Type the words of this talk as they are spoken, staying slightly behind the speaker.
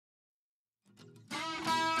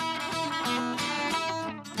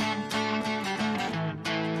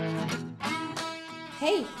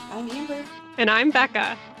Hey, I'm Amber. And I'm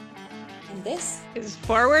Becca. And this is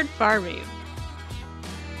Forward Farming.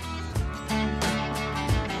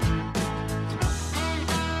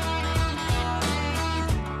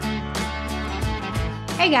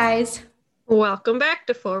 Hey guys. Welcome back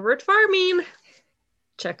to Forward Farming.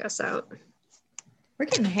 Check us out. We're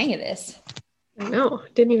getting the hang of this. I know.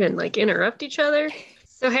 Didn't even interrupt each other.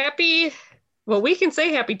 So happy, well, we can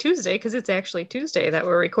say happy Tuesday because it's actually Tuesday that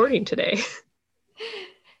we're recording today.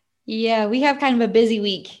 Yeah, we have kind of a busy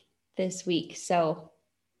week this week. So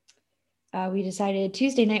we decided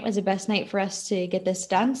Tuesday night was the best night for us to get this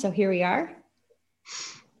done. So here we are,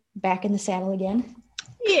 back in the saddle again.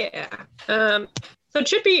 Yeah. So it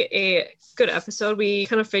should be a good episode. We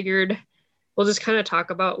kind of figured we'll just kind of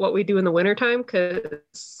talk about what we do in the wintertime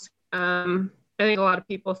because I think a lot of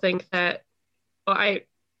people think that, well, I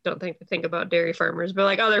don't think they think about dairy farmers,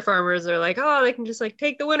 but other farmers are like, oh, they can just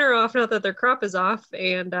take the winter off now that their crop is off.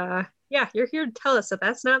 And yeah, you're here to tell us that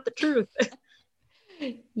that's not the truth.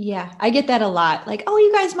 Yeah, I get that a lot. Oh,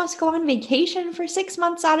 you guys must go on vacation for 6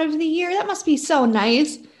 months out of the year. That must be so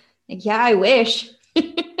nice. Yeah, I wish.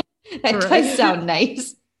 That does sound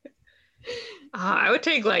nice. I would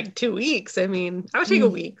take 2 weeks. I would take a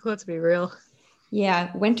week. Let's be real.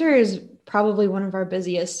 Yeah, winter is probably one of our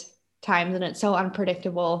busiest times and it's so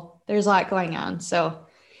unpredictable. There's a lot going on. So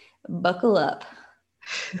buckle up.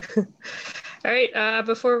 All right.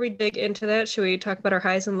 Before we dig into that, should we talk about our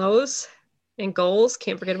highs and lows and goals?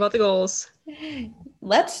 Can't forget about the goals.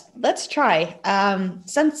 Let's try.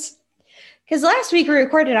 Because last week we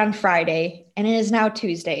recorded on Friday and it is now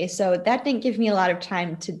Tuesday. So that didn't give me a lot of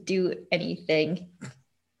time to do anything.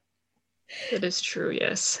 That is true,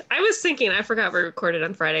 yes. I was thinking, I forgot we recorded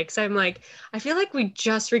on Friday because I feel like we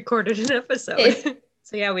just recorded an episode.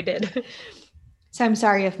 So yeah, we did. So I'm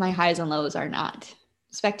sorry if my highs and lows are not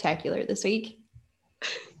spectacular this week. Do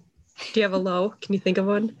you have a low? Can you think of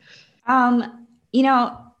one? I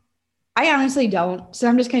honestly don't. So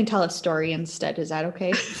I'm just going to tell a story instead. Is that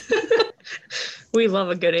okay? We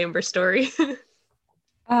love a good Amber story.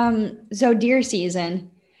 So deer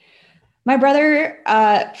season. My brother,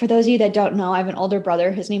 for those of you that don't know, I have an older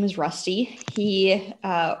brother. His name is Rusty. He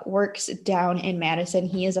works down in Madison.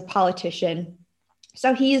 He is a politician.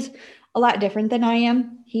 So he's a lot different than I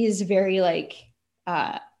am. He's very a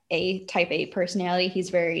type A personality.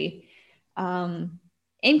 He's very in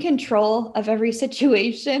control of every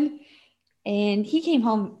situation. And he came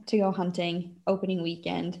home to go hunting opening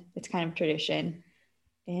weekend. It's kind of tradition.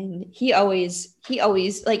 And he always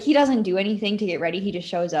he doesn't do anything to get ready. He just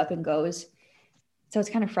shows up and goes. So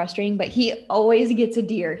it's kind of frustrating, but he always gets a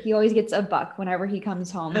deer. He always gets a buck whenever he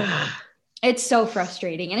comes home. It's so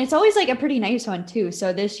frustrating. And it's always a pretty nice one too.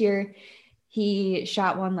 So this year he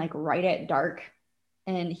shot one right at dark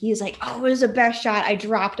and he's like, oh, it was the best shot. I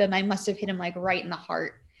dropped him. I must've hit him right in the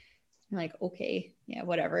heart. I'm like, okay, yeah,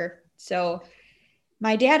 whatever. So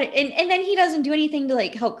my dad, and then he doesn't do anything to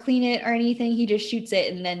help clean it or anything. He just shoots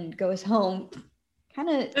it and then goes home.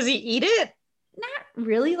 Does he eat it? Not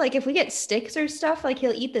really. If we get sticks or stuff,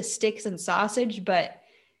 he'll eat the sticks and sausage, but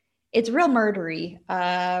it's real murdery.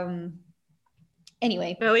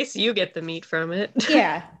 Anyway. At least you get the meat from it.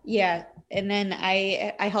 Yeah. And then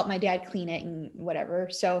I help my dad clean it and whatever.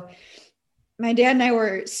 So my dad and I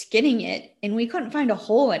were skinning it and we couldn't find a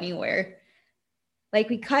hole anywhere.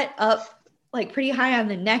 We cut up pretty high on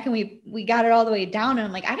the neck and we got it all the way down. And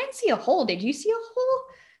I'm like, I didn't see a hole. Did you see a hole?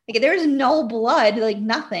 There was no blood,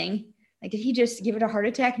 nothing. Did he just give it a heart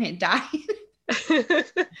attack and it died?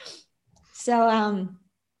 So,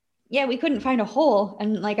 yeah, we couldn't find a hole.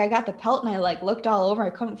 And I got the pelt and I looked all over. I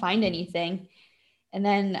couldn't find anything. And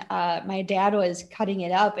then my dad was cutting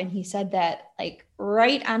it up and he said that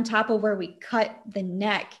right on top of where we cut the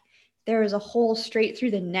neck, there was a hole straight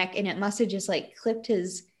through the neck and it must've just clipped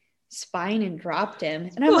his spine and dropped him.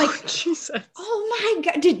 And I'm Jesus. Oh my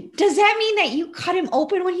God. Does that mean that you cut him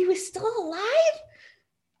open when he was still alive?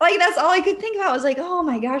 That's all I could think about. I was oh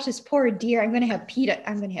my gosh, this poor deer. I'm going to have PETA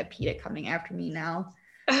coming after me now.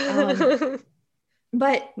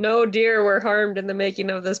 But no deer were harmed in the making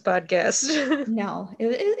of this podcast. No,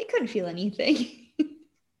 it couldn't feel anything.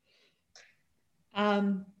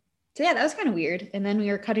 So yeah, that was kind of weird. And then we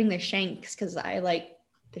were cutting the shanks because I like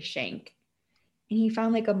the shank. And he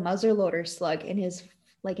found a muzzleloader slug in his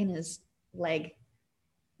leg. And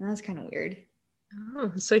that was kind of weird.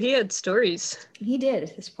 Oh, so he had stories. He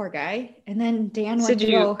did, this poor guy. And then Dan went Did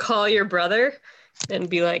you call your brother and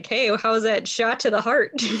be like, hey, how was that shot to the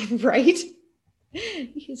heart? Right?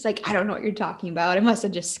 He's like, I don't know what you're talking about. I must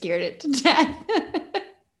have just scared it to death.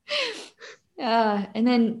 And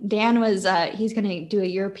then Dan was, he's going to do a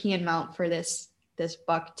European mount for this this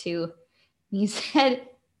buck too. He said,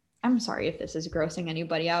 I'm sorry if this is grossing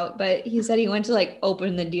anybody out, but he said he went to like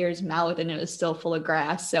open the deer's mouth and it was still full of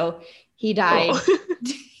grass. So he died. Oh.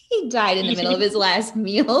 He died in the middle of his last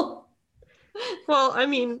meal. Well, I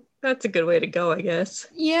mean, that's a good way to go, I guess.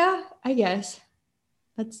 Yeah, I guess.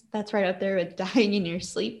 That's right up there with dying in your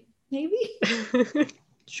sleep, maybe.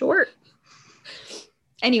 Sure.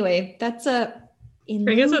 Anyway, that's I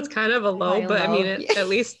guess that's kind of a low, but I mean, at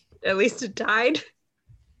least it died.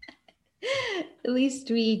 At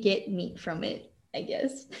least we get meat from it, I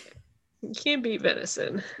guess. You can't beat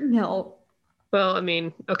venison. No. Well, I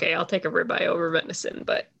mean, okay, I'll take a ribeye over venison,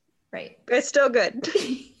 but right. It's still good.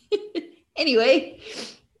 Anyway,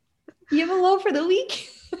 you have a low for the week?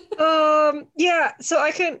 Yeah, so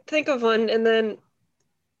I couldn't think of one, and then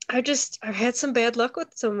I've had some bad luck with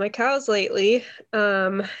some of my cows lately.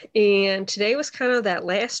 And today was kind of that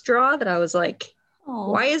last straw that I was like,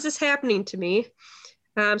 why is this happening to me?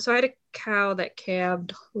 So I had a cow that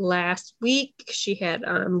calved last week. She had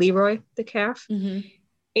Leroy, the calf,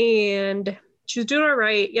 and she was doing all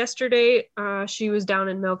right. Yesterday, she was down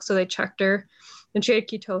in milk, so they checked her, and she had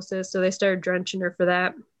ketosis, so they started drenching her for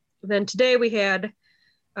that. Then today we had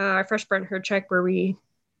our fresh bred herd check where we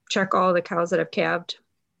check all the cows that have calved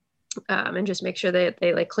and just make sure that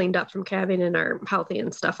they like cleaned up from calving and are healthy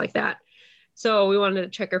and stuff like that. So we wanted to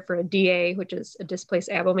check her for a DA, which is a displaced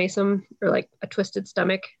abomasum, or like a twisted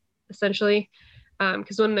stomach, essentially.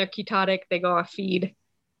 Because when they're ketotic, they go off feed,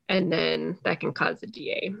 and then that can cause a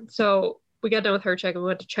DA. So we got done with her check and we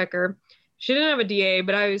went to check her. She didn't have a DA,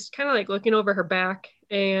 but I was kind of like looking over her back,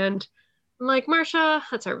 and I'm like, Marsha,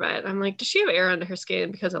 that's our vet. I'm like, does she have air under her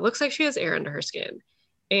skin? Because it looks like she has air under her skin.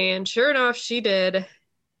 And sure enough, she did,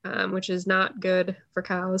 which is not good for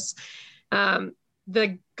cows.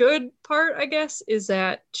 The good part, I guess, is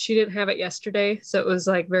that she didn't have it yesterday. So it was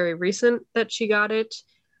like very recent that she got it.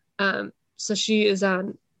 So she is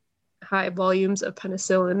on high volumes of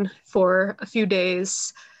penicillin for a few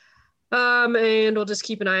days. And we'll just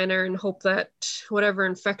keep an eye on her and hope that whatever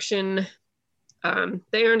infection, the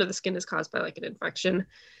air under the skin is caused by like an infection.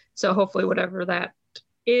 So hopefully whatever that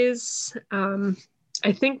is,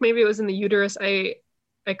 I think maybe it was in the uterus. I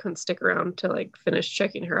couldn't stick around to like finish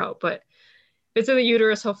checking her out, but if it's in the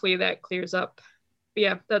uterus, hopefully that clears up. But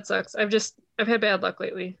yeah, that sucks. I've had bad luck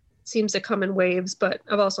lately. It seems to come in waves, but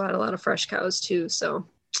I've also had a lot of fresh cows too. So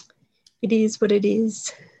it is what it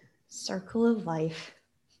is. Circle of life.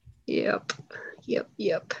 Yep.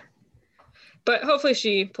 But hopefully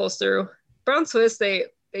she pulls through. Brown Swiss, they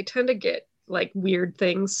tend to get like weird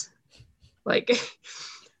things. Like,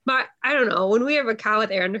 I don't know. When we have a cow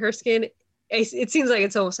with air under her skin, it seems like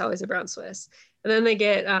it's almost always a Brown Swiss. And then they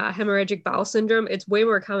get hemorrhagic bowel syndrome. It's way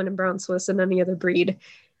more common in Brown Swiss than any other breed.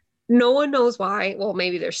 No one knows why. Well,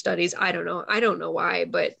 maybe there's studies. I don't know. I don't know why,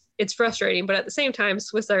 but it's frustrating. But at the same time,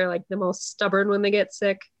 Swiss are like the most stubborn when they get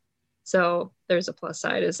sick. So there's a plus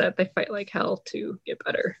side, is that they fight like hell to get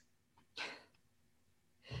better.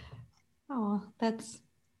 Oh,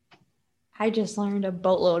 I just learned a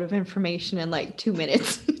boatload of information in like 2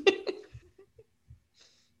 minutes.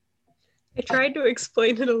 I tried to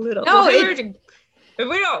explain it a little. No,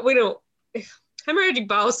 hemorrhagic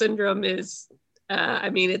bowel syndrome is, I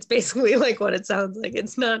mean, it's basically like what it sounds like.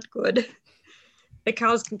 It's not good. The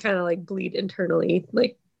cows can kind of like bleed internally,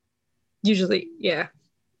 like usually, yeah,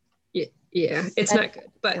 it's not good.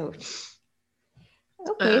 But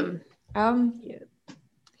okay. Yeah.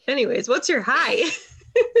 Anyways, what's your high?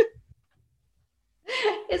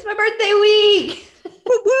 It's my birthday week.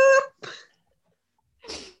 Whoop, whoop.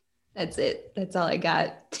 That's it. That's all I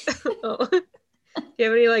got. Oh. Do you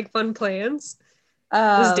have any like fun plans?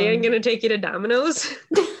 Is Dan gonna take you to Domino's?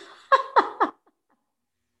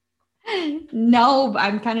 No,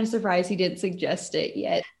 I'm kind of surprised he didn't suggest it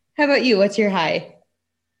yet. How about you? What's your high?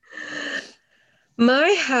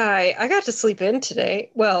 My high, I got to sleep in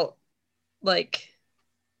today. Well, like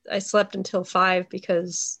I slept until 5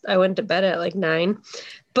 because I went to bed at like 9.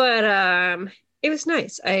 But it was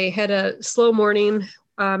nice. I had a slow morning.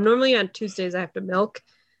 Normally on Tuesdays I have to milk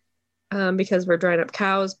because we're drying up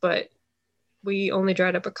cows, but we only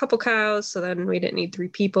dried up a couple cows, so then we didn't need 3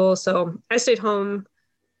 people. So I stayed home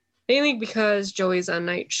mainly because Joey's on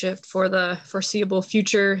night shift for the foreseeable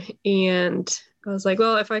future. And I was like,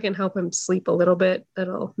 well, if I can help him sleep a little bit,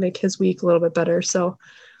 that'll make his week a little bit better. So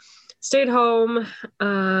stayed home,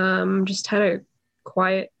 just had a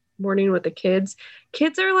quiet morning with the kids.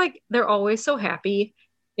 Kids are like, they're always so happy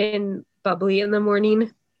and bubbly in the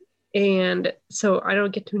morning. And so I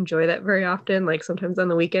don't get to enjoy that very often. Like sometimes on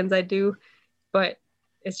the weekends I do, but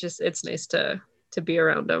it's nice to be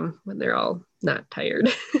around them when they're all not tired.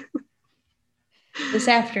 This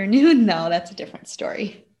afternoon, though, that's a different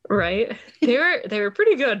story. Right? They were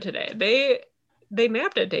pretty good today. They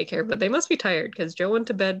napped at daycare, but they must be tired because Joe went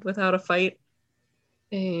to bed without a fight.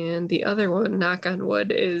 And the other one, knock on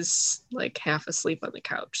wood, is like half asleep on the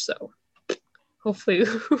couch. So hopefully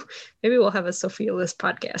maybe we'll have a Sophia List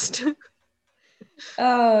podcast.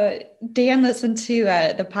 Dan listened to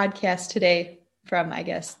the podcast today from, I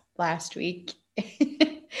guess, last week.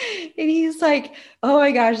 And he's like, oh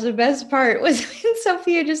my gosh, the best part was when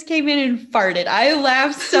Sophia just came in and farted. I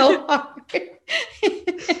laughed so hard.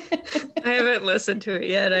 I haven't listened to it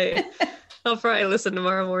yet. I'll probably listen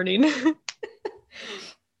tomorrow morning.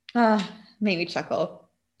 Made me chuckle.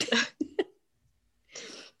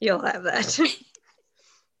 You'll have that. Do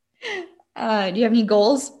you have any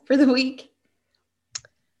goals for the week?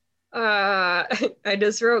 I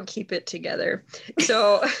just wrote keep it together.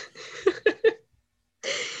 So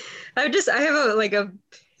I have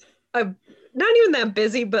a not even that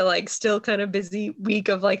busy, but like still kind of busy week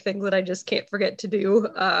of like things that I just can't forget to do.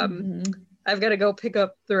 I've got to go pick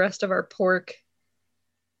up the rest of our pork,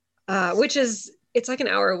 which it's like an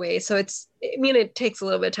hour away. So it takes a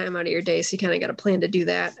little bit of time out of your day. So you kind of got to plan to do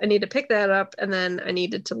that. I need to pick that up and then I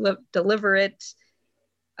needed to deliver it.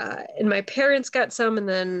 And my parents got some, and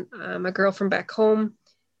then my girl from back home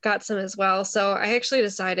got some as well. So I actually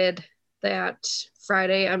decided that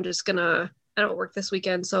Friday, I don't work this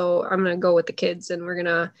weekend. So I'm going to go with the kids and we're going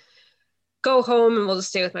to go home and we'll just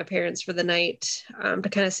stay with my parents for the night to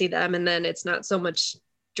kind of see them. And then it's not so much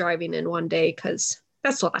driving in one day because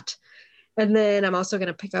that's a lot. And then I'm also going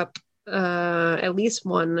to pick up at least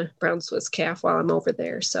one brown Swiss calf while I'm over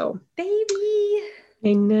there. So baby,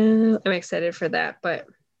 I know I'm excited for that. But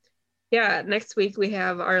yeah, next week we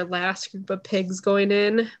have our last group of pigs going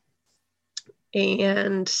in.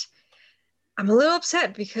 And I'm a little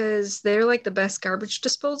upset because they're like the best garbage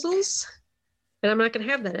disposals. And I'm not going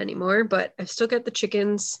to have that anymore. But I've still got the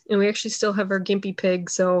chickens. And we actually still have our gimpy pig.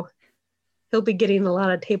 So he'll be getting a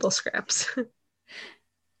lot of table scraps.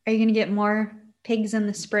 Are you going to get more pigs in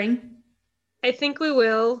the spring? I think we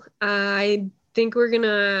will. I think we're going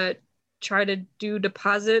to try to do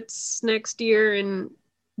deposits next year and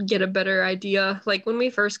get a better idea. Like when we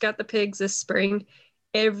first got the pigs this spring,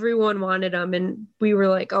 everyone wanted them. And we were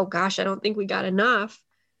like, oh gosh, I don't think we got enough.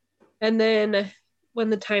 And then when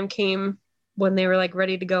the time came, when they were like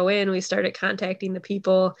ready to go in, we started contacting the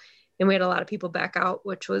people and we had a lot of people back out,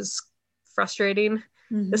 which was frustrating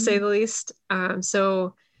to say the least.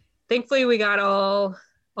 So thankfully we got all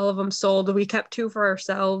of them sold. We kept 2 for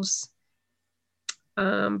ourselves.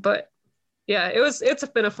 But yeah, it's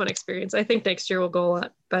been a fun experience. I think next year will go a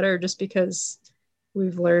lot better just because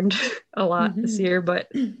we've learned a lot this year,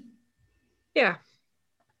 but yeah,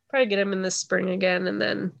 probably get them in the spring again and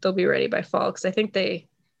then they'll be ready by fall. Cause I think they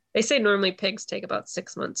say normally pigs take about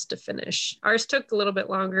 6 months to finish. Ours took a little bit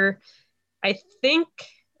longer. I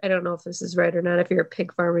don't know if this is right or not. If you're a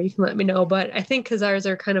pig farmer, you can let me know, but I think cause ours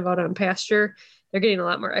are kind of out on pasture, they're getting a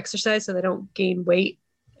lot more exercise. So they don't gain weight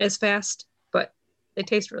as fast, but they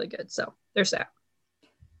taste really good. So there's that.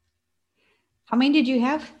 How many did you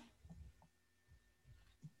have?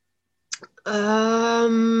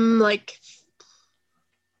 Like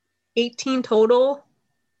 18 total.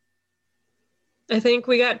 I think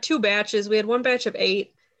we got 2 batches. We had 1 batch of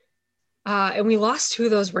 8. And we lost 2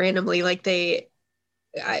 of those randomly. Like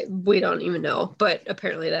we don't even know, but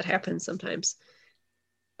apparently that happens sometimes.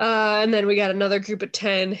 And then we got another group of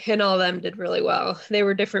 10 and all of them did really well. They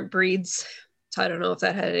were different breeds. So I don't know if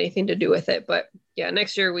that had anything to do with it, but yeah,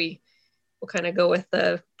 next year we'll kind of go with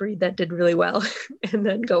the breed that did really well and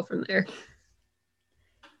then go from there.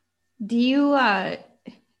 Do you, are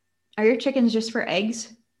your chickens just for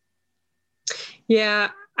eggs? Yeah,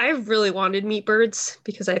 I've really wanted meat birds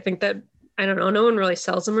because I think that, I don't know, no one really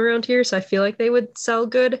sells them around here. So I feel like they would sell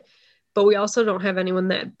good, but we also don't have anyone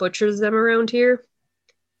that butchers them around here.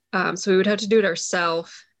 So we would have to do it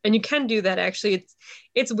ourselves. And you can do that actually.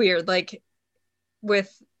 It's weird. Like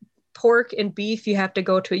with pork and beef, you have to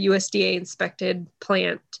go to a USDA inspected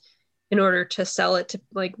plant in order to sell it to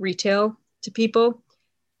like retail to people.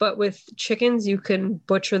 But with chickens, you can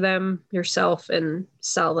butcher them yourself and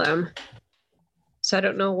sell them. So I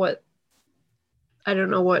don't know what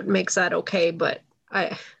makes that okay, but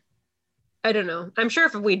I don't know. I'm sure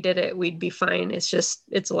if we did it, we'd be fine. It's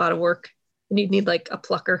a lot of work. And you'd need like a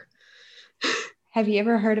plucker. Have you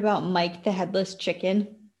ever heard about Mike the Headless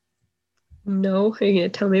Chicken? No, are you going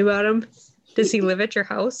to tell me about him? Does he live at your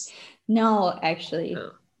house? No, actually,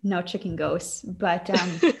 no chicken ghosts. But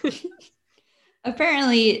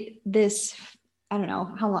apparently I don't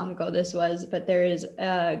know how long ago this was, but there is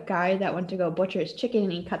a guy that went to go butcher his chicken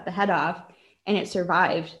and he cut the head off. and it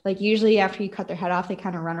survived. Like usually after you cut their head off, they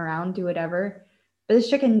kind of run around, do whatever. But this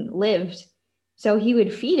chicken lived. So he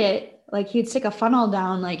would feed it, like he'd stick a funnel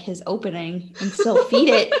down like his opening and still feed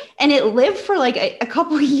it. And it lived for like a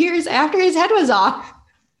couple of years after his head was off.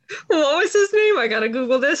 What was his name? I gotta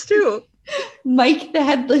Google this too. Mike the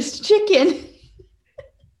Headless Chicken.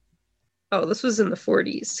 Oh, this was in the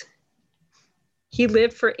 40s. He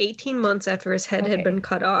lived for 18 months after his head had been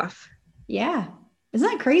cut off. Yeah. Isn't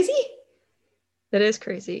that crazy? That is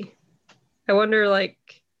crazy. I wonder,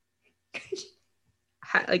 like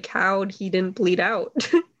how he didn't bleed out.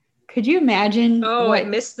 Could you imagine? Oh, it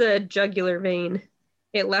missed the jugular vein.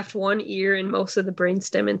 It left one ear and most of the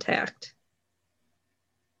brainstem intact.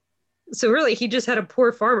 So really, he just had a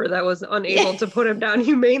poor farmer that was unable to put him down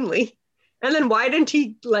humanely. And then why did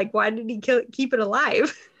he keep it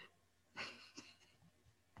alive?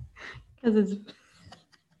 Because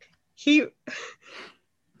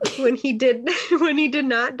when he did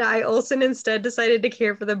not die, Olson instead decided to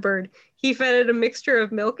care for the bird. He fed it a mixture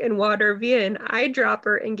of milk and water via an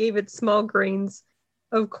eyedropper and gave it small grains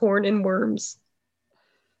of corn and worms.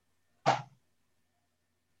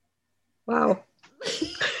 Wow.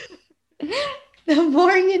 The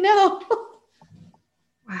more you know.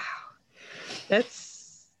 Wow.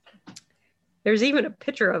 There's even a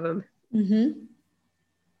picture of him. Mm-hmm.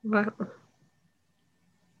 Wow.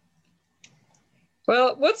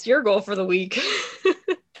 Well, what's your goal for the week?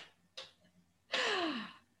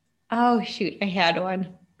 Oh, shoot. I had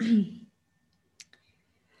one.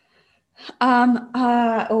 I'm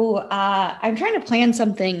trying to plan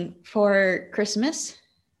something for Christmas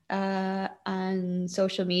on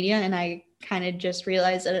social media, and I kind of just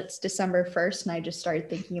realized that it's December 1st, and I just started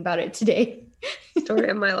thinking about it today. Story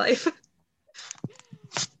of my life.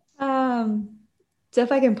 So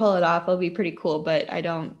if I can pull it off, it'll be pretty cool, but I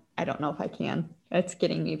don't know if I can. It's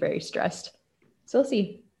getting me very stressed. So we'll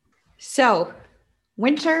see. So,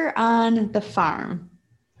 winter on the farm.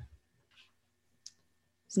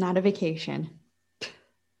 It's not a vacation.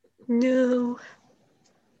 No.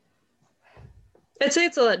 I'd say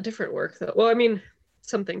it's a lot different work, though. Well, I mean,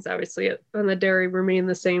 some things obviously on the dairy remain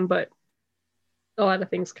the same, but a lot of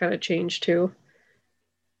things kind of change too.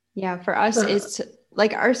 Yeah, for us, it's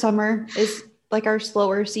like our summer is like our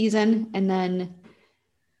slower season, and then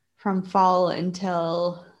from fall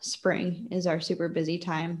until spring is our super busy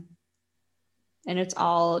time. And it's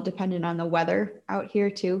all dependent on the weather out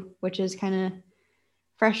here too, which is kind of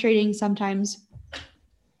frustrating sometimes.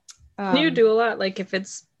 You do a lot, like if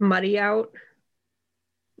it's muddy out,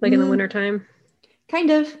 like in the wintertime?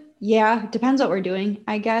 Kind of. Yeah. Depends what we're doing,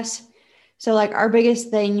 I guess. So like our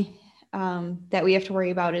biggest thing that we have to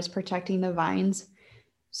worry about is protecting the vines.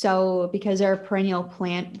 So because they're a perennial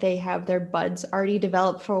plant, they have their buds already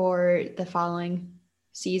developed for the following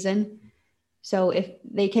season. So if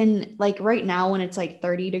they can, like right now when it's like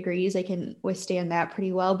 30 degrees, they can withstand that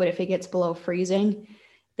pretty well. But if it gets below freezing,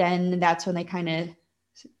 then that's when they kind of,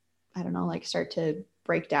 I don't know, like start to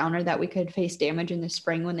break down, or that we could face damage in the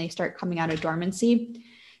spring when they start coming out of dormancy.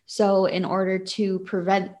 So in order to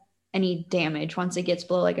prevent any damage, once it gets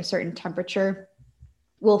below like a certain temperature,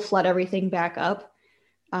 we'll flood everything back up.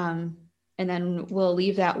 And then we'll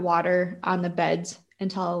leave that water on the beds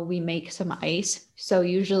until we make some ice. So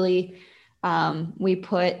usually we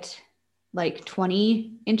put like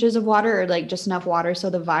 20 inches of water, or like just enough water so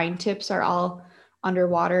the vine tips are all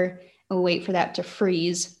underwater, and we'll wait for that to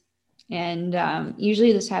freeze. And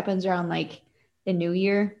usually this happens around like the new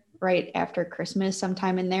year, right after Christmas,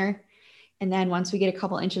 sometime in there. And then once we get a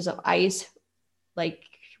couple inches of ice, like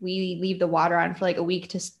we leave the water on for like a week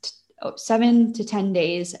to 7 to 10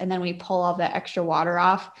 days. And then we pull all that extra water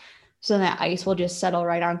off. So then that ice will just settle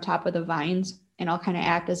right on top of the vines, and I'll kind of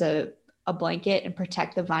act as a blanket and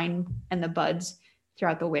protect the vine and the buds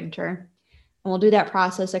throughout the winter. And we'll do that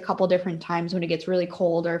process a couple different times when it gets really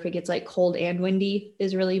cold, or if it gets like cold and windy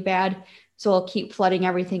is really bad. So we'll keep flooding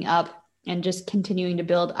everything up and just continuing to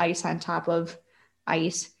build ice on top of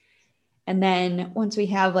ice. And then once we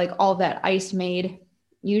have like all that ice made,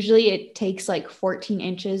 usually it takes like 14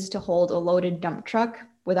 inches to hold a loaded dump truck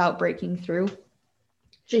without breaking through.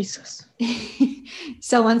 Jesus.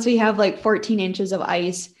 So once we have like 14 inches of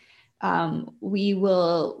ice, we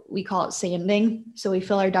call it sanding. So we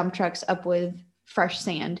fill our dump trucks up with fresh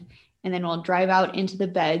sand, and then we'll drive out into the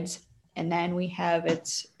beds. And then we have,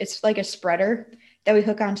 it's like a spreader that we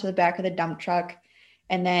hook onto the back of the dump truck.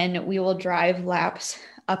 And then we will drive laps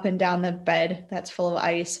up and down the bed that's full of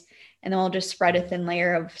ice. And then we'll just spread a thin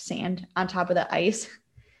layer of sand on top of the ice.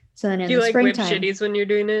 So then in the springtime, whip shitties when you're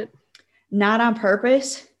doing it? Not on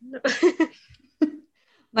purpose.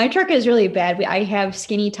 My truck is really bad. I have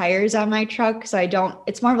skinny tires on my truck, so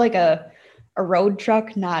it's more of like a road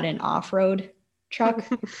truck, not an off-road truck.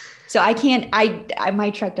 So I can't, my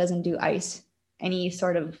truck doesn't do ice, any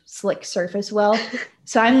sort of slick surface well.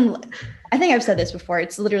 So I think I've said this before.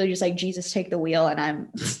 It's literally just like, Jesus, take the wheel, and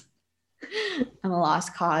I'm a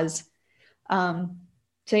lost cause.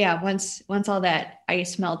 So yeah, once all that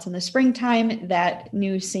ice melts in the springtime, that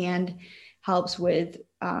new sand helps with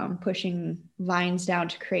pushing vines down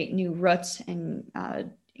to create new roots and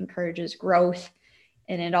encourages growth.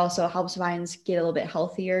 And it also helps vines get a little bit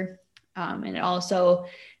healthier. And it also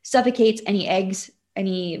suffocates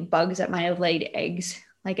any bugs that might have laid eggs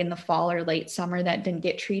like in the fall or late summer that didn't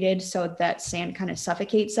get treated. So that sand kind of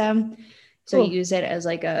suffocates them. So Cool. you use it as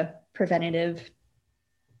like a preventative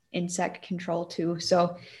insect control too.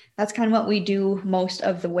 So that's kind of what we do most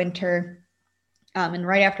of the winter. And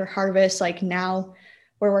right after harvest, like now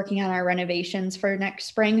we're working on our renovations for next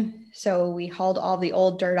spring. So we hauled all the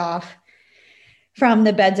old dirt off from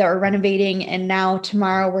the beds that we're renovating. And now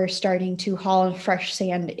tomorrow we're starting to haul fresh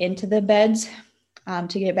sand into the beds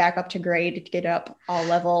to get it back up to grade, to get it up all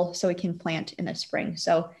level so we can plant in the spring.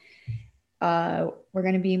 So we're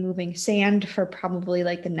going to be moving sand for probably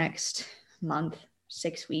like the next month,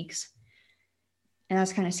 6 weeks. And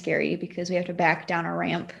that's kind of scary because we have to back down a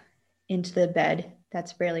ramp into the bed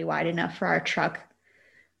that's barely wide enough for our truck.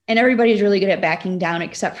 And everybody's really good at backing down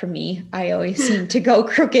except for me. I always seem to go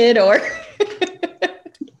crooked or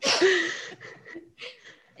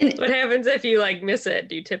What happens if you like miss it?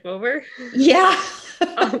 Do you tip over? Yeah.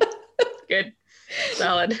 Oh, good.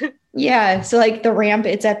 Solid. Yeah. So like the ramp,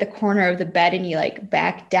 it's at the corner of the bed and you like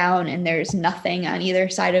back down and there's nothing on either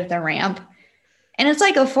side of the ramp. And it's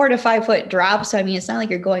like a 4 to 5 foot drop. So, I mean, it's not like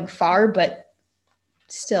you're going far, but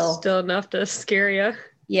still enough to scare you.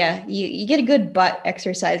 Yeah. You get a good butt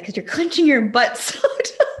exercise because you're clenching your butt so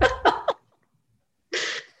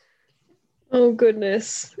Oh,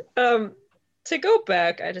 goodness. To go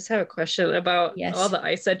back, I just have a question about Yes. all the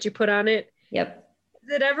ice that you put on it. Yep.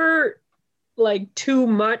 Is it ever like too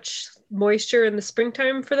much moisture in the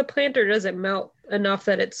springtime for the plant, or does it melt enough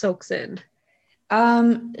that it soaks in?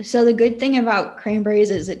 So the good thing about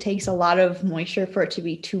cranberries is it takes a lot of moisture for it to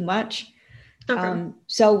be too much. Okay.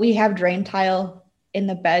 So we have drain tile in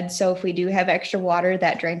the bed. So if we do have extra water,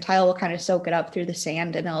 that drain tile will kind of soak it up through the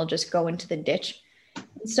sand and it'll just go into the ditch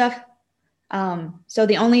and stuff. So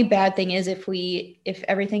the only bad thing is if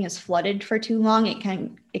everything is flooded for too long, it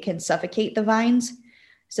can suffocate the vines.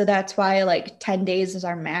 So that's why like 10 days is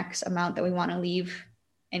our max amount that we want to leave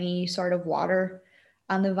any sort of water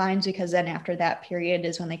on the vines, because then after that period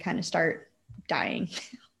is when they kind of start dying.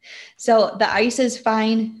 So the ice is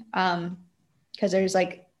fine. Because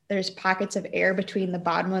there's pockets of air between the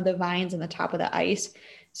bottom of the vines and the top of the ice,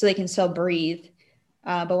 so they can still breathe.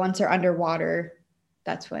 But once they're underwater,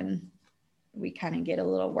 that's when we kind of get a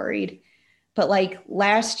little worried. But like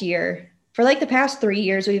last year, for like the past 3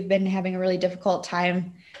 years, we've been having a really difficult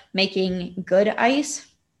time making good ice,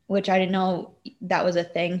 which I didn't know that was a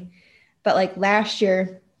thing. But like last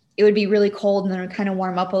year, it would be really cold and then it would kind of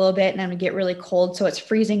warm up a little bit and then it would get really cold. So it's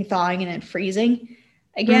freezing, thawing, and then freezing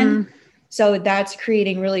again. So that's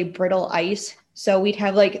creating really brittle ice. So we'd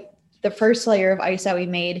have like the first layer of ice that we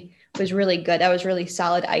made was really good. That was really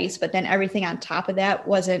solid ice, but then everything on top of that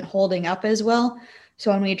wasn't holding up as well.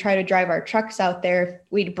 So when we try to drive our trucks out there,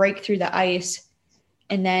 we'd break through the ice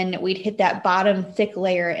and then we'd hit that bottom thick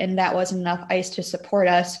layer and that wasn't enough ice to support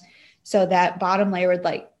us. So that bottom layer would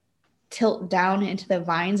like tilt down into the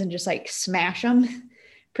vines and just like smash them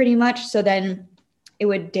pretty much. So then it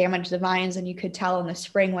would damage the vines, and you could tell in the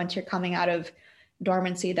spring once you're coming out of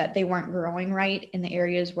dormancy that they weren't growing right in the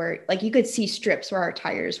areas where like you could see strips where our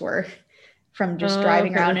tires were from just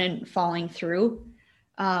driving around and falling through.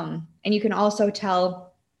 And you can also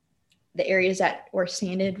tell the areas that were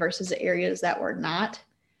sanded versus the areas that were not.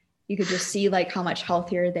 You could just see like how much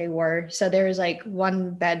healthier they were. So there was like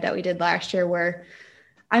one bed that we did last year where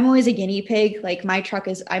I'm always a guinea pig. Like my truck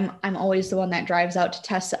is, I'm always the one that drives out to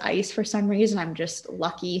test the ice for some reason. I'm just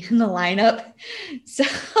lucky in the lineup. So,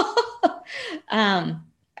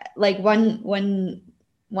 like one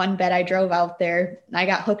bed I drove out there and I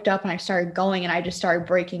got hooked up and I started going and I just started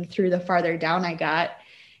breaking through the farther down I got.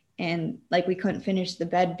 And like, we couldn't finish the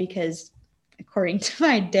bed because according to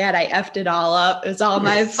my dad, I effed it all up. It was all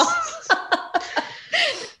my fault.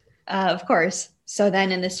 Of course. So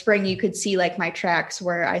then in the spring, you could see like my tracks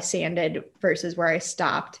where I sanded versus where I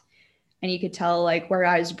stopped. And you could tell like where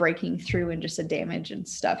I was breaking through and just the damage and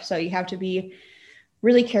stuff. So you have to be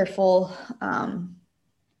really careful.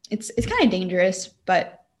 It's kind of dangerous,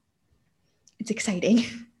 but it's exciting.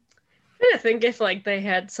 I think if like they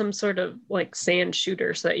had some sort of like sand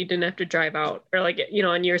shooter so that you didn't have to drive out, or like, you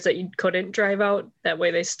know, on years that you couldn't drive out, that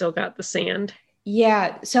way they still got the sand.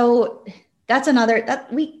 Yeah. So that's another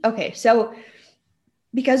that we okay. So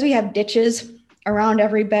because we have ditches around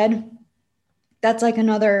every bed, that's like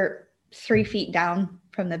another 3 feet down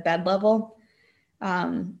from the bed level.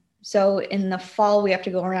 So in the fall, we have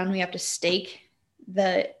to go around, we have to stake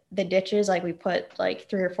the ditches. Like we put like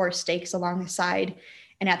 3 or 4 stakes along the side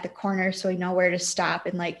and at the corner so we know where to stop,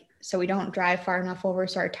 and like so we don't drive far enough over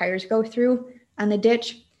so our tires go through on the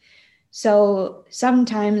ditch. So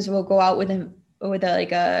sometimes we'll go out with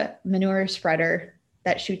like a manure spreader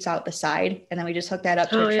that shoots out the side, and then we just hook that up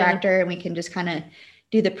to a tractor, and we can just kind of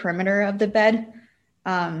do the perimeter of the bed.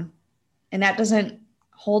 And that doesn't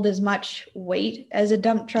hold as much weight as a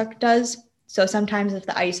dump truck does. So sometimes if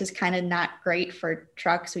the ice is kind of not great for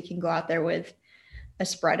trucks, we can go out there with a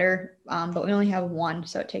spreader. But we only have one,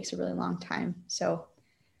 so it takes a really long time. So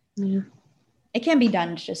it can be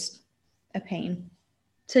done. It's just a pain.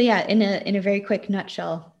 So yeah, in a very quick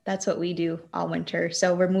nutshell, that's what we do all winter.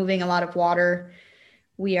 So we're moving a lot of water.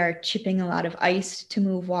 We are chipping a lot of ice to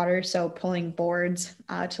move water. So pulling boards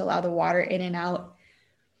to allow the water in and out.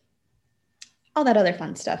 All that other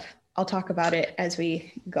fun stuff. I'll talk about it as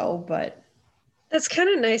we go, but that's kind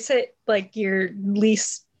of nice at like your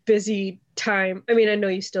least busy time. I mean, I know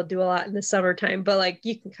you still do a lot in the summertime, but like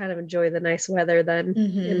you can kind of enjoy the nice weather then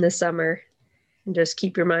in the summer and just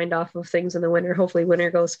keep your mind off of things in the winter. Hopefully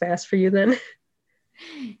winter goes fast for you then.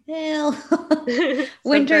 Well,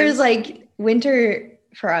 winter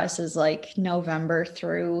for us is like November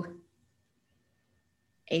through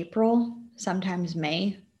April, sometimes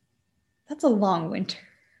May. That's a long winter.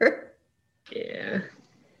 Yeah.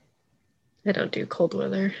 I don't do cold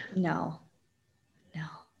weather. No.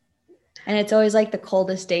 And it's always like the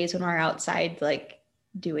coldest days when we're outside, like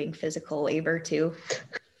doing physical labor too.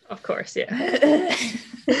 Of course, yeah.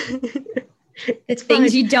 It's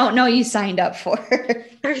things you don't know you signed up for.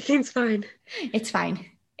 Everything's fine. It's fine.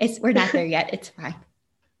 We're not there yet. It's fine.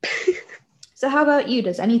 So how about you?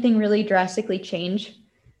 Does anything really drastically change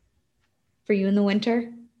for you in the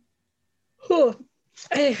winter? Oh,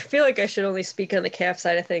 I feel like I should only speak on the calf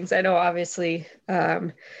side of things. I know obviously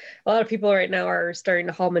a lot of people right now are starting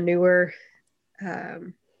to haul manure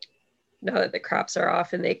now that the crops are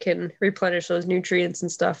off, and they can replenish those nutrients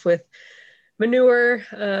and stuff with manure,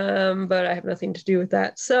 but I have nothing to do with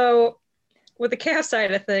that. So with the calf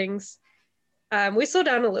side of things, we slow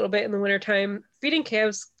down a little bit in the wintertime. Feeding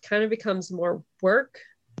calves kind of becomes more work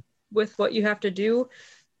with what you have to do,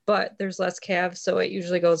 but there's less calves, so it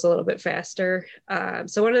usually goes a little bit faster.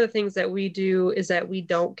 So one of the things that we do is that we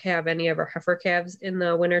don't calve any of our heifer calves in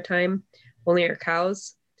the wintertime, only our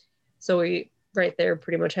cows. So we right there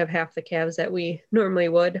pretty much have half the calves that we normally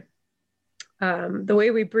would. The way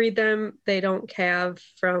we breed them, they don't calve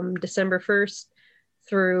from December 1st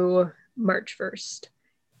through March 1st.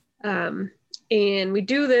 And we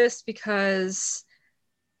do this because,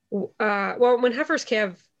 when heifers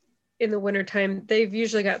calve in the wintertime, they've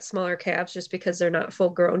usually got smaller calves just because they're not full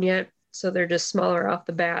grown yet. So they're just smaller off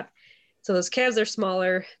the bat. So those calves are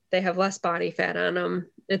smaller. They have less body fat on them.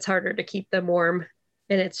 It's harder to keep them warm.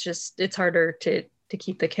 And it's harder to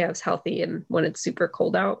keep the calves healthy and when it's super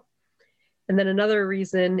cold out. And then another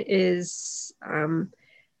reason is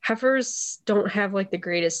heifers don't have like the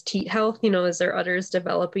greatest teat health, as their udders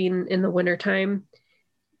developing in the wintertime.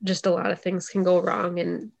 Just a lot of things can go wrong.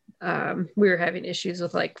 And we were having issues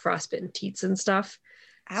with like frostbitten teats and stuff.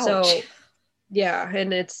 Ouch. So yeah,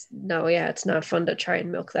 and it's not fun to try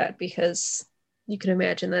and milk that because you can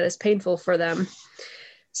imagine that is painful for them.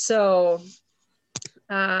 So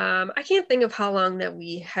I can't think of how long that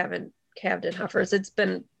we haven't calved in heifers. It's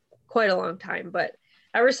been quite a long time, but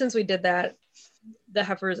ever since we did that, the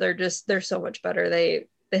heifers they're so much better. They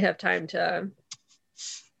have time to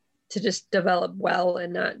just develop well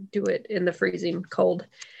and not do it in the freezing cold.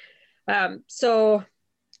 So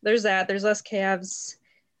there's that. There's less calves,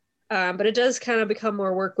 but it does kind of become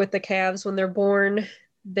more work with the calves when they're born.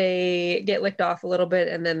 They get licked off a little bit,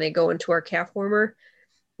 and then they go into our calf warmer,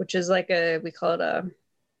 which is we call it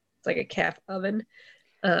it's like a calf oven.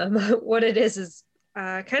 What it is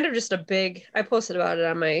kind of just a big, I posted about it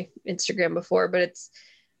on my Instagram before, but it's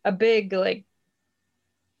a big like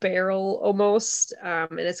barrel almost,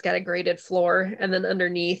 and it's got a grated floor, and then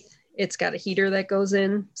underneath it's got a heater that goes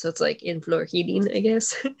in, so it's like in-floor heating, I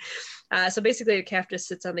guess. So basically the calf just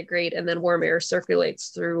sits on the grate, and then warm air circulates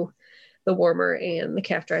through the warmer, and the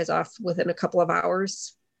calf dries off within a couple of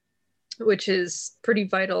hours, which is pretty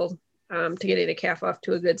vital to getting a calf off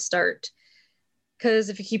to a good start. Because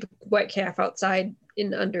if you keep a wet calf outside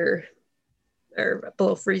in under or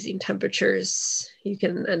below freezing temperatures, you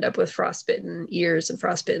can end up with frostbitten ears and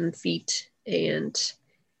frostbitten feet. And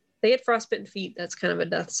they get frostbitten feet, that's kind of a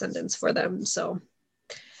death sentence for them. So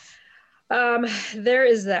there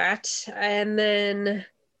is that. And then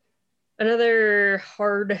another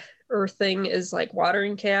harder thing is like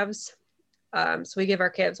watering calves. So we give our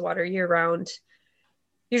calves water year round,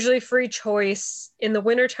 usually free choice. In the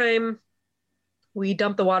wintertime, we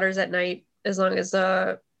dump the waters at night as long as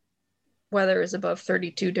the weather is above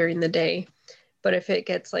 32 during the day. But if it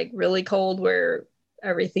gets like really cold where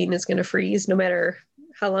everything is going to freeze, no matter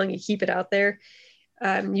how long you keep it out there,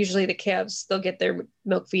 usually the calves, they'll get their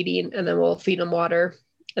milk feeding and then we'll feed them water.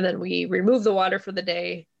 And then we remove the water for the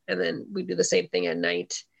day and then we do the same thing at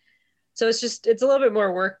night. So it's a little bit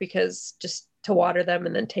more work because just to water them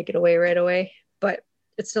and then take it away right away. But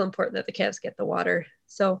it's still important that the calves get the water.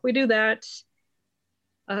 So we do that.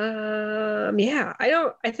 Yeah,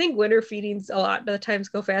 I think winter feedings a lot of the times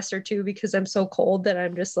go faster too, because I'm so cold that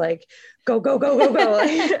I'm just like, go, go, go, go, go.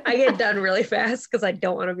 I get done really fast because I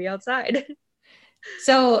don't want to be outside.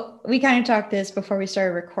 So we kind of talked this before we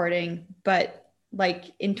started recording, but like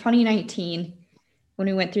in 2019, when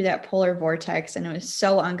we went through that polar vortex and it was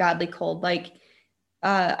so ungodly cold, like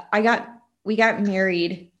we got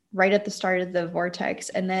married right at the start of the vortex.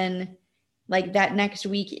 And then like that next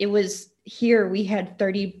week, it was here, we had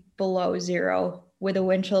 30 below zero with a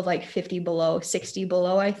wind chill of like 50 below, 60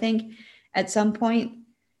 below, I think, at some point.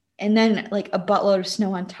 And then like a buttload of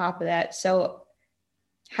snow on top of that. So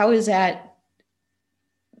how did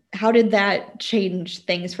that change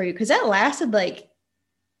things for you? Because that lasted like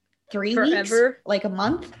 3 weeks, like a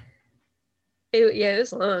month. It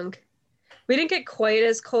was long. We didn't get quite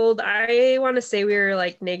as cold. I want to say we were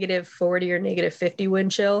like -40 or -50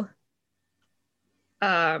 wind chill.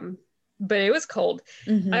 But it was cold.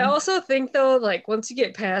 Mm-hmm. I also think though, like once you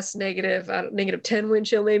get past -10 wind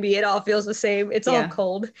chill, maybe it all feels the same. It's all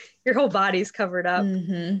cold. Your whole body's covered up.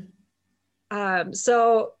 Mm-hmm.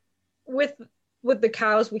 So with the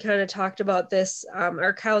cows, we kind of talked about this.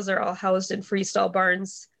 Our cows are all housed in freestall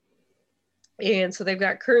barns. And so they've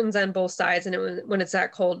got curtains on both sides. And when it's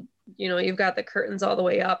that cold, you've got the curtains all the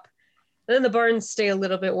way up. And then the barns stay a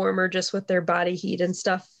little bit warmer just with their body heat and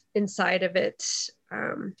stuff inside of it.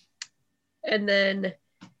 And then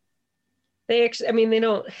they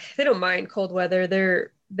don't mind cold weather.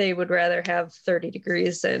 They would rather have 30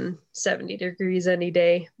 degrees than 70 degrees any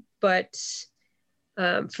day. But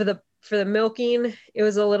for the milking, it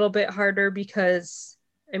was a little bit harder because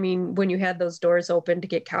when you had those doors open to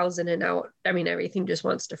get cows in and out, everything just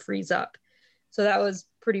wants to freeze up. So that was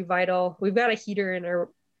pretty vital. We've got a heater in our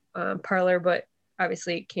parlor, but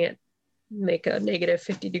obviously it can't make a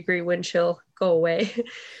 -50 degree wind chill go away.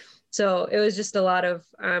 So it was just a lot of,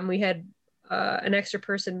 we had an extra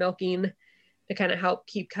person milking to kind of help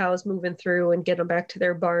keep cows moving through and get them back to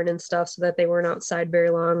their barn and stuff so that they weren't outside very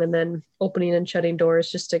long, and then opening and shutting doors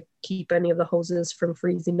just to keep any of the hoses from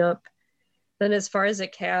freezing up. Then as far as the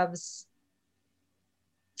calves,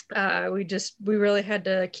 we really had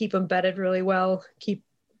to keep them bedded really well.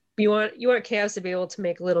 You want calves to be able to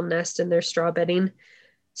make a little nest in their straw bedding.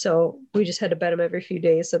 So we just had to bed them every few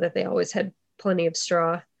days so that they always had plenty of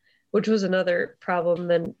straw, which was another problem.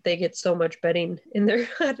 Then they get so much bedding in their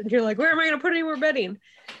hut and you're like, where am I going to put any more bedding?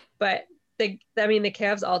 But the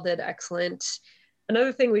calves all did excellent.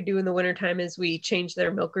 Another thing we do in the wintertime is we change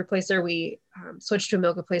their milk replacer. We switch to a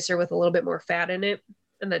milk replacer with a little bit more fat in it.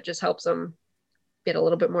 And that just helps them get a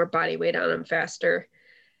little bit more body weight on them faster.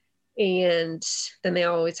 And then they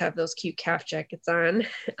always have those cute calf jackets on.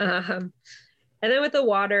 And then with the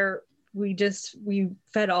water, we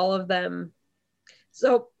fed all of them.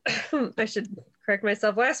 So I should correct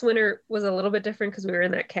myself. Last winter was a little bit different because we were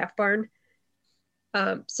in that calf barn.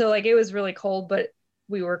 So like it was really cold, but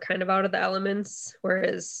we were kind of out of the elements,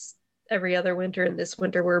 whereas every other winter and this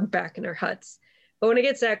winter we're back in our huts. But when it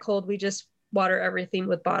gets that cold, we just water everything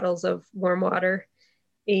with bottles of warm water,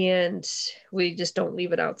 and we just don't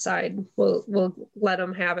leave it outside. We'll let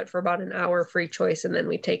them have it for about an hour, free choice, and then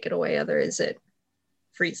we take it away. Otherwise it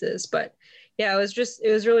freezes. But yeah,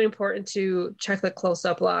 it was really important to check the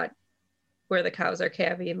close-up lot where the cows are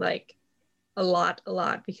calving, like a lot,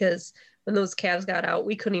 because when those calves got out,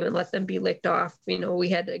 we couldn't even let them be licked off. We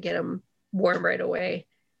had to get them warm right away.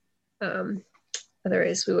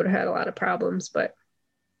 Otherwise we would have had a lot of problems. But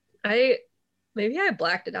maybe I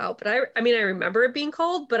blacked it out, but I remember it being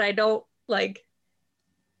cold, but I don't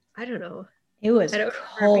know. It was cold.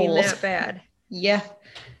 Remember being that bad. Yeah.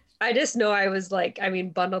 I just know I was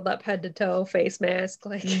bundled up head to toe, face mask,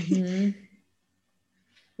 mm-hmm.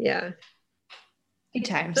 Yeah. Good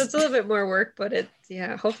times. So it's a little bit more work, but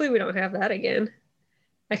hopefully we don't have that again.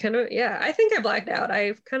 I think I blacked out.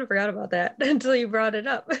 I kind of forgot about that until you brought it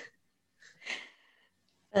up.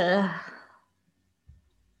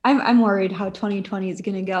 I'm worried how 2020 is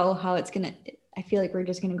going to go, I feel like we're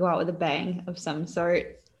just going to go out with a bang of some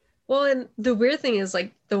sort. Well, and the weird thing is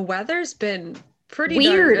like the weather's been pretty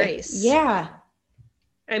weird. darn nice. Yeah.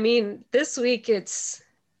 I mean, this week it's,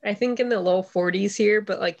 I think, in the low 40s here,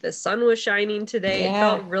 but like the sun was shining today. It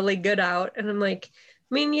felt really good out. And I'm like,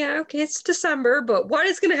 I mean, yeah, okay, it's December, but what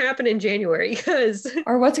is going to happen in January?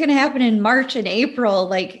 Or what's going to happen in March and April?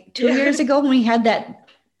 Like 2 years ago when we had that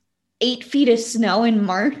 8 feet of snow in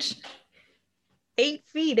March. 8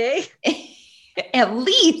 feet, eh? At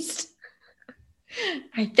least.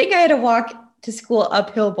 I think I had to walk to school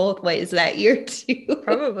uphill both ways that year too.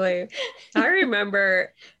 Probably. I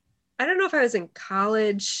remember, I don't know if I was in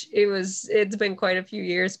college. It's been quite a few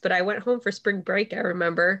years, but I went home for spring break, I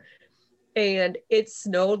remember. And it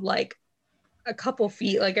snowed like a couple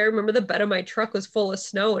feet. Like I remember the bed of my truck was full of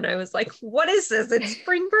snow and I was like, what is this? It's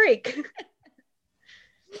spring break.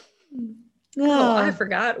 Oh, I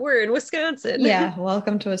forgot. We're in Wisconsin. Yeah,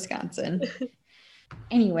 welcome to Wisconsin.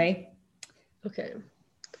 Anyway. Okay.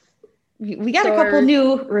 We got a couple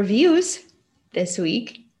new reviews this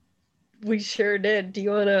week. We sure did. Do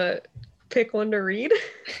you want to pick one to read?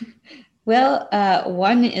 Well,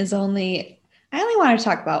 one is I only want to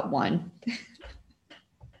talk about one.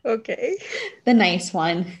 Okay. The nice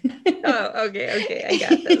one. Oh, okay. I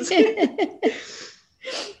got this.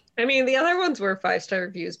 I mean, the other ones were 5-star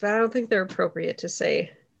reviews, but I don't think they're appropriate to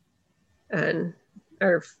say on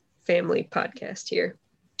our family podcast here.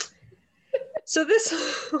 So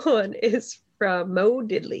this one is from Mo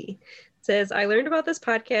Diddley. It says, I learned about this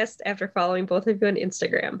podcast after following both of you on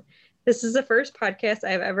Instagram. This is the first podcast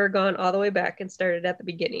I've ever gone all the way back and started at the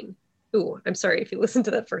beginning. Ooh, I'm sorry if you listened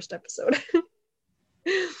to that first episode.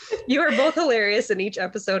 You are both hilarious, and each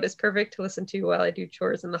episode is perfect to listen to while I do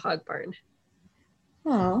chores in the hog barn.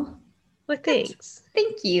 Oh, well, thanks.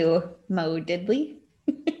 Thank you, Mo Diddley.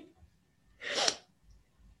 I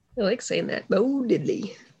like saying that, Mo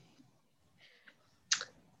Diddley.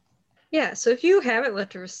 Yeah, so if you haven't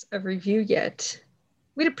left us a review yet,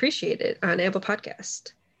 we'd appreciate it on Apple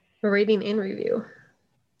Podcast. A rating and review.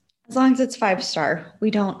 As long as it's 5-star.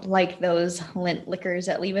 We don't like those lint lickers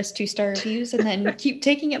that leave us 2-star reviews and then keep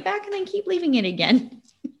taking it back and then keep leaving it again.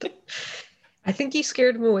 I think you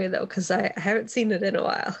scared them away, though, because I haven't seen it in a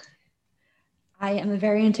while. I am a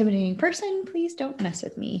very intimidating person. Please don't mess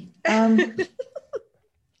with me.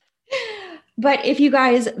 But if you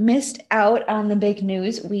guys missed out on the big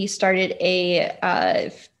news, we started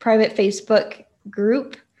a private Facebook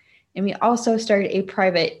group, and we also started a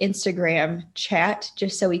private Instagram chat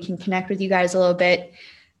just so we can connect with you guys a little bit,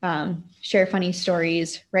 share funny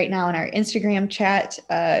stories. Right now in our Instagram chat,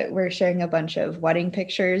 we're sharing a bunch of wedding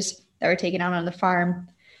pictures that were taken out on the farm,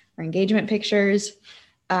 or engagement pictures.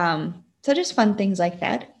 So just fun things like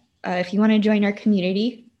that. If you want to join our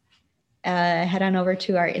community, head on over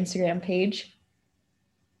to our Instagram page.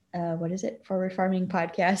 What is it? Forward Farming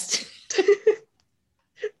Podcast.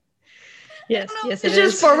 Yes, it is.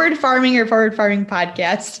 Just Forward Farming or Forward Farming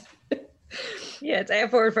Podcast. Yeah, it's a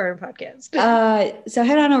Forward Farming Podcast. So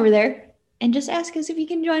head on over there and just ask us if you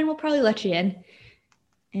can join. We'll probably let you in.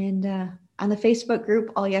 And on the Facebook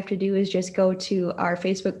group, all you have to do is just go to our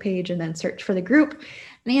Facebook page and then search for the group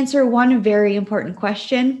and answer one very important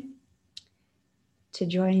question to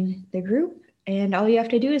join the group. And all you have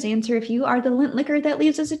to do is answer if you are the lint licker that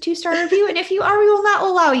leaves us a 2-star review. And if you are, we will not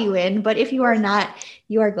allow you in. But if you are not,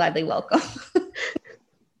 you are gladly welcome.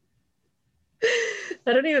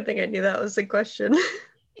 I don't even think I knew that was the question.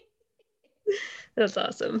 That's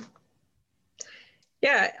awesome.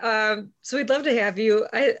 Yeah, so we'd love to have you.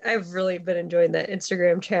 I've really been enjoying that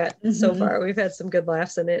Instagram chat so far. We've had some good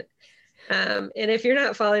laughs in it. And if you're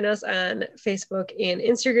not following us on Facebook and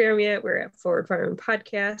Instagram yet, we're at Forward Farming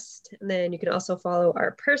Podcast. And then you can also follow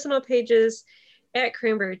our personal pages at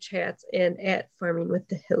Cranberry Chats and at Farming with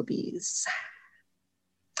the Hilbies.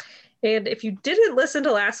 And if you didn't listen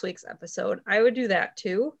to last week's episode, I would do that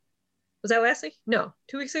too. Was that last week? No,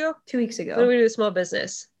 2 weeks ago? 2 weeks ago. When we do small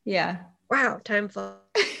business. Yeah. Wow, time flies.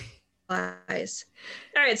 All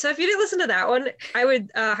right, so if you didn't listen to that one, I would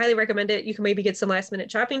highly recommend it. You can maybe get some last minute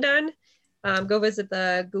shopping done. Go visit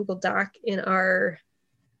the Google Doc in our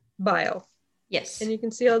bio. Yes. And you can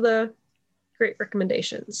see all the great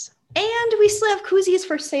recommendations. And we still have koozies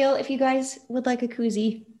for sale if you guys would like a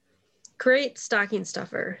koozie. Great stocking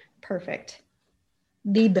stuffer. Perfect.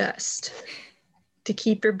 The best to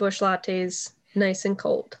keep your bush lattes nice and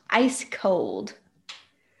cold. Ice cold.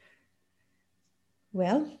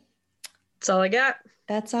 Well, that's all I got.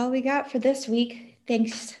 That's all we got for this week.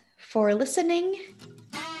 Thanks for listening,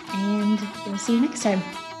 and we'll see you next time.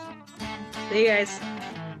 See you guys.